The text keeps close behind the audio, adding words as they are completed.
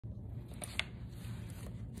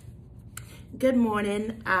Good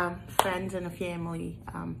morning, friends and family,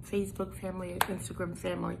 Facebook family, Instagram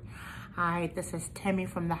family. Hi, this is Tammy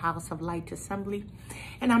from the House of Light Assembly,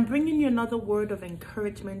 and I'm bringing you another word of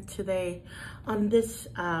encouragement today on this,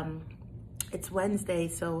 it's Wednesday,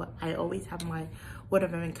 so I always have my word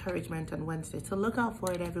of encouragement on Wednesday. So look out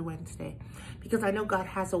for it every Wednesday, because I know God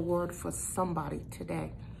has a word for somebody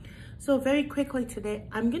today. So very quickly today,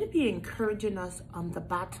 I'm going to be encouraging us on the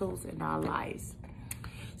battles in our lives.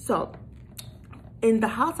 So in the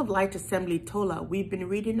House of Light Assembly, Tola, we've been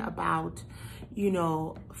reading about,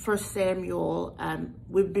 First Samuel.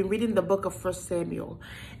 We've been reading the book of First Samuel.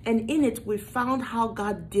 And in it, we found how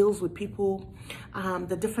God deals with people,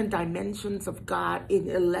 the different dimensions of God in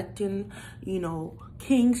electing,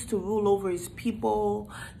 kings to rule over his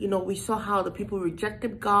people. We saw how the people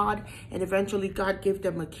rejected God, and eventually God gave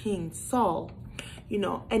them a king, Saul.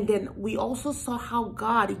 And then we also saw how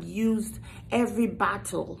God used every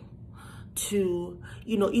battle to,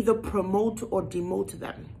 either promote or demote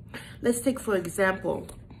them. Let's take, for example,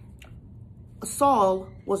 Saul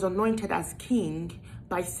was anointed as king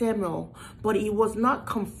by Samuel, but he was not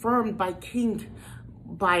confirmed by king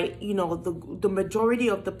by, the majority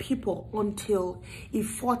of the people until he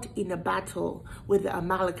fought in a battle with the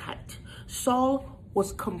Amalekite. Saul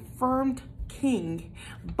was confirmed king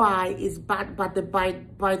by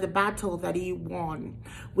the battle that he won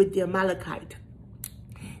with the Amalekite.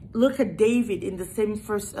 Look at David in the same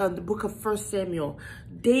the book of First Samuel.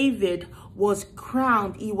 David was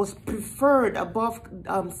crowned. He was preferred above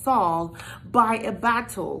Saul by the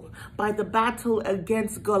battle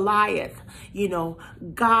against Goliath.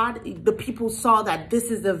 The people saw that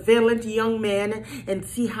this is a valiant young man, and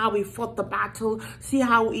see how he fought the battle. See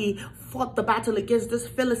how he fought the battle against this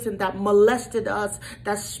Philistine that molested us,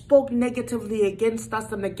 that spoke negatively against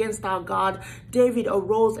us and against our God. David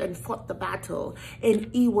arose and fought the battle, and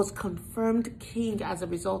he was confirmed king as a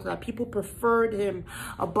result of that. People preferred him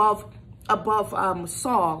above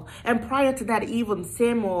Saul. And prior to that, even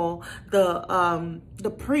Samuel,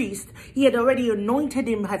 the priest, he had already anointed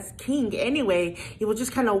him as king anyway. He was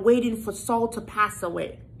just kind of waiting for Saul to pass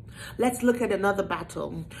away. Let's look at another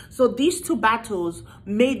battle. So these two battles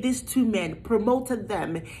made these two men, promoted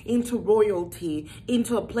them into royalty,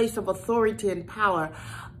 into a place of authority and power.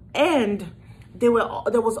 And there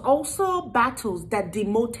was also battles that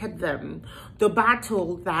demoted them. The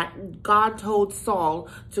battle that God told Saul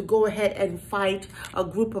to go ahead and fight a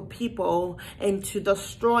group of people and to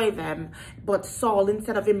destroy them. But Saul,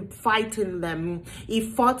 instead of him fighting them, he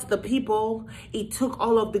fought the people. He took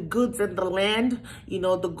all of the goods in the land,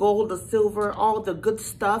 the gold, the silver, all the good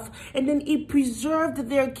stuff. And then he preserved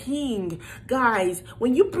their king. Guys,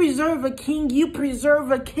 when you preserve a king, you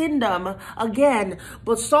preserve a kingdom again.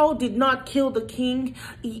 But Saul did not kill the king.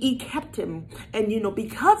 He kept him. And,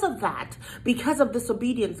 because of that, because of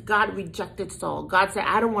disobedience, God rejected Saul. God said,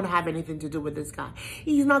 I don't want to have anything to do with this guy.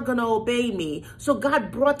 He's not going to obey me. So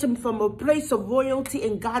God brought him from a place of royalty,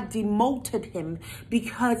 and God demoted him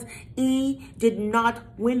because he did not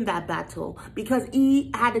win that battle, because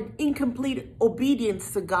he had an incomplete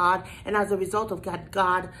obedience to God. And as a result of that,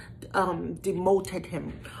 God demoted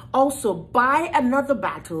him. Also, by another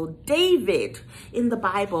battle, David in the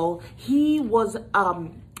Bible, he was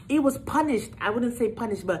punished. I wouldn't say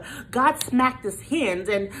punished, but God smacked his hands,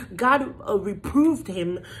 and God reproved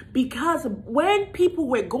him, because when people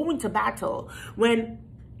were going to battle,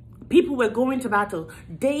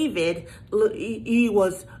 David, he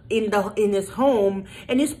was in his home,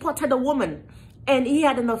 and he spotted a woman. And he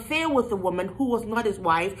had an affair with a woman who was not his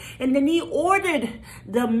wife. And then he ordered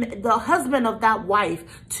the husband of that wife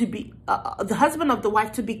to be,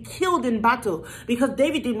 to be killed in battle, because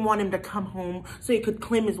David didn't want him to come home so he could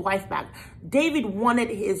claim his wife back. David wanted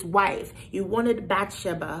his wife. He wanted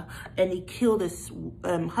Bathsheba, and he killed his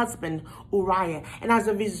husband, Uriah. And as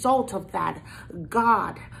a result of that,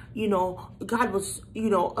 God was,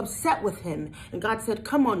 upset with him. And God said,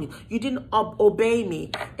 come on, you didn't obey me.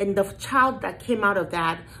 And the child that came out of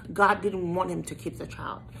that, God didn't want him to keep the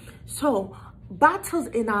child. So battles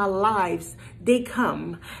in our lives, they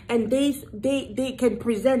come, and they can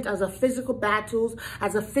present as a physical battles,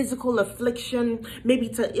 as a physical affliction. Maybe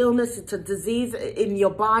it's an illness, it's a disease in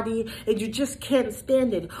your body, and you just can't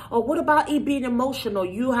stand it. Or what about it being emotional?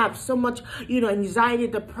 You have so much, anxiety,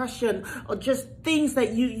 depression, or just things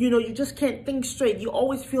that you just can't think straight. You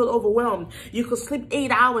always feel overwhelmed. You could sleep 8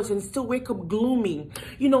 hours and still wake up gloomy.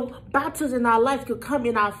 Battles in our life could come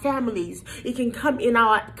in our families. It can come in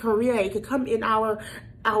our career. It could come in our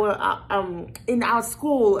in our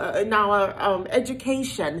school, in our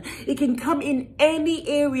education. It can come in any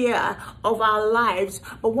area of our lives.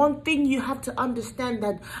 But one thing you have to understand,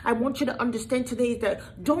 that I want you to understand today, is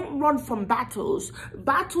that don't run from battles.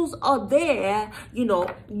 Battles are there, you know,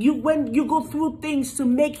 when you go through things to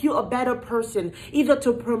make you a better person, either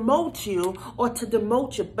to promote you or to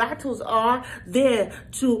demote you. Battles are there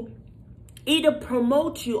to either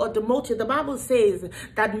promote you or demote you. The Bible says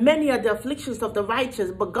that many are the afflictions of the righteous,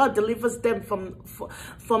 but God delivers them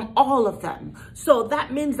from all of them. So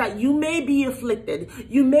that means that you may be afflicted,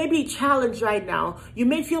 you may be challenged right now, you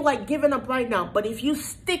may feel like giving up right now, but if you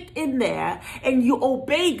stick in there and you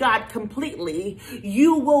obey God completely,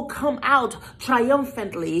 you will come out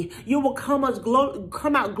triumphantly. You will come out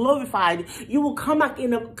glorified. You will come out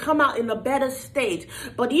in a better state.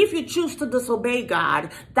 But if you choose to disobey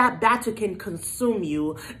God, that battle can consume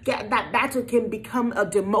you. That battle can become a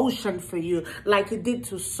demotion for you, like it did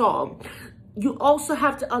to Saul. You also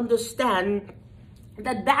have to understand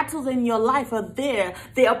that battles in your life are there.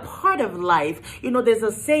 They are part of life. You know, there's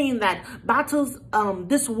a saying that battles,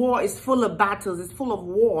 this war is full of battles. It's full of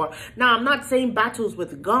war. Now, I'm not saying battles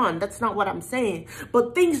with gun. That's not what I'm saying.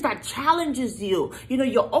 But things that challenges you. You know,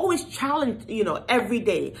 you're always challenged, you know, every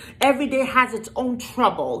day. Every day has its own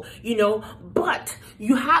trouble, you know. But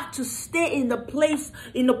you have to stay in the place,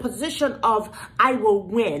 in the position of, I will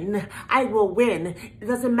win. I will win. It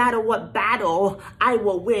doesn't matter what battle, I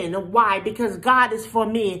will win. Why? Because God is for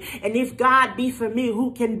me. And if God be for me,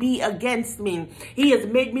 who can be against me? He has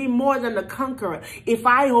made me more than a conqueror. If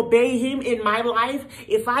I obey him in my life,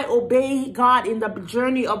 if I obey God in the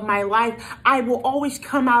journey of my life, I will always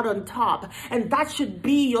come out on top. And that should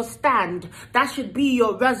be your stand. That should be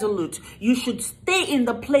your resolute. You should stay in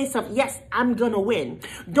the place of, yes, I'm gonna win.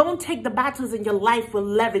 Don't take the battles in your life with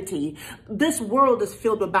levity. This world is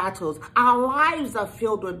filled with battles. Our lives are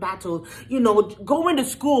filled with battles. You know, going to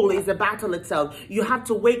school is a battle itself. You have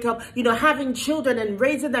to wake up, you know, having children and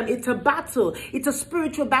raising them. It's a battle. It's a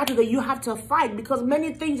spiritual battle that you have to fight, because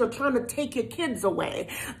many things are trying to take your kids away.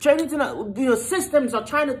 Systems are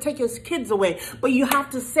trying to take your kids away. But you have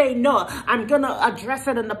to say, no, I'm going to address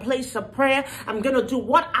it in the place of prayer. I'm going to do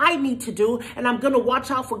what I need to do. And I'm going to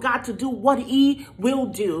watch out for God to do what he will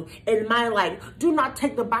do in my life. Do not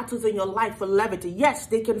take the battles in your life with levity. Yes,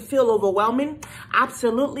 they can feel overwhelming.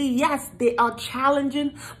 Absolutely. Yes, they are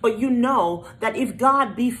challenging. But you know that if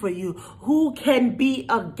God be for you, who can be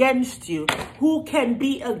against you? Who can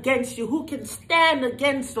be against you? Who can stand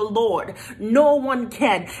against the Lord? No one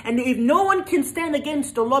can. And if no one can stand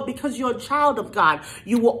against the Lord, because you're a child of God,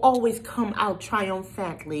 you will always come out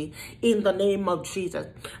triumphantly in the name of Jesus.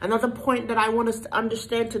 Another point that I want us to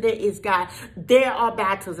understand today is, God, there are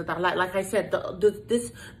battles that are like I said,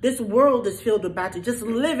 this world is filled with battles. Just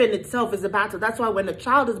living itself is a battle. That's why when a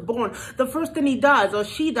child is born, the first thing he does or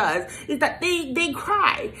she does is that they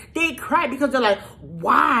cry. They cry because they're like,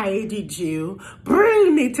 why did you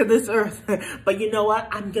bring me to this earth? But you know what?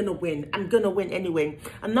 I'm going to win. I'm going to win anyway.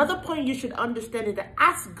 Another point you should understand is that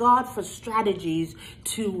ask God for strategies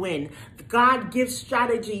to win. God gives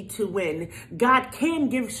strategy to win. God can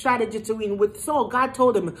give strategy to win. With Saul, God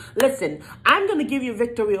told him, listen, I'm going to give you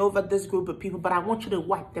victory over this group of people, but I want you to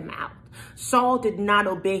wipe them out. Saul did not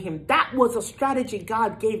obey him. That was a strategy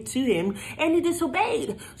God gave to him, and he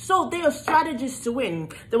disobeyed. So there are strategies to win.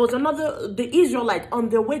 There was the Israelites on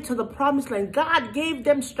their way to the promised land. God gave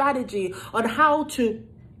them strategy on how to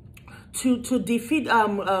defeat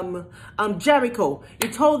Jericho. He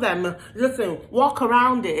told them, listen, walk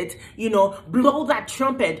around it, you know, blow that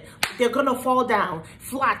trumpet. They're gonna fall down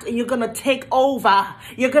flat and you're gonna take over.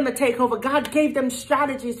 You're gonna take over. God gave them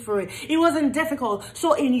strategies for it. It wasn't difficult.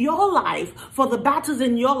 So in your life, for the battles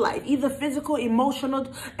in your life, either physical, emotional,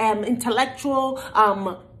 intellectual,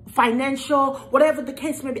 financial, whatever the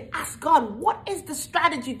case may be, ask God, what is the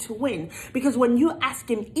strategy to win? Because when you ask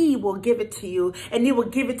him, he will give it to you, and he will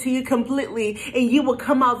give it to you completely, and you will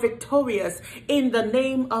come out victorious in the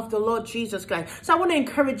name of the Lord Jesus Christ. So I want to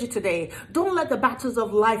encourage you today, don't let the battles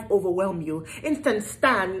of life overwhelm you.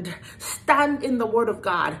 Instead, stand in the word of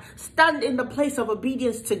God, stand in the place of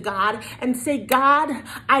obedience to God, and say, God,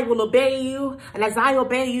 I will obey you, and as I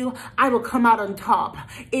obey you, I will come out on top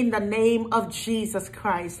in the name of Jesus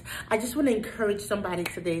Christ. I just want to encourage somebody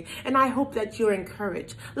today, and I hope that you're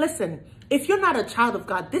encouraged. Listen, If you're not a child of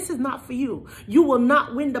God, this is not for you. You will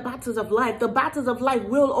not win the battles of life. The battles of life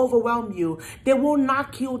will overwhelm you. They will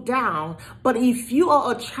knock you down. But if you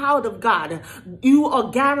are a child of God, you are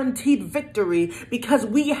guaranteed victory because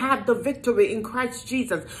we have the victory in Christ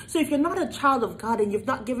Jesus. So if you're not a child of God and you've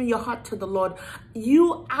not given your heart to the Lord,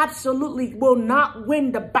 you absolutely will not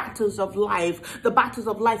win the battles of life. The battles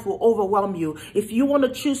of life will overwhelm you. If you want to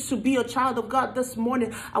choose to be a child of God this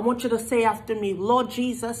morning, I want you to say after me, Lord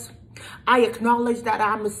Jesus, I acknowledge that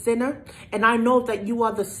I'm a sinner and I know that you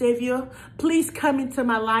are the Savior. Please come into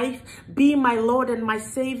my life. Be my Lord and my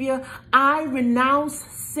Savior. I renounce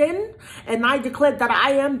sin and I declare that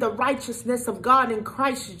I am the righteousness of God in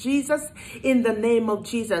Christ Jesus in the name of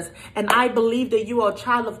Jesus. And I believe that you are a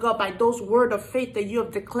child of God by those words of faith that you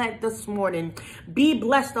have declared this morning. Be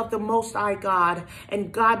blessed of the Most High God,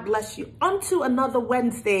 and God bless you unto another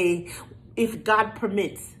Wednesday, if God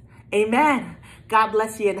permits. Amen. God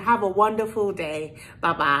bless you and have a wonderful day.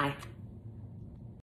 Bye-bye.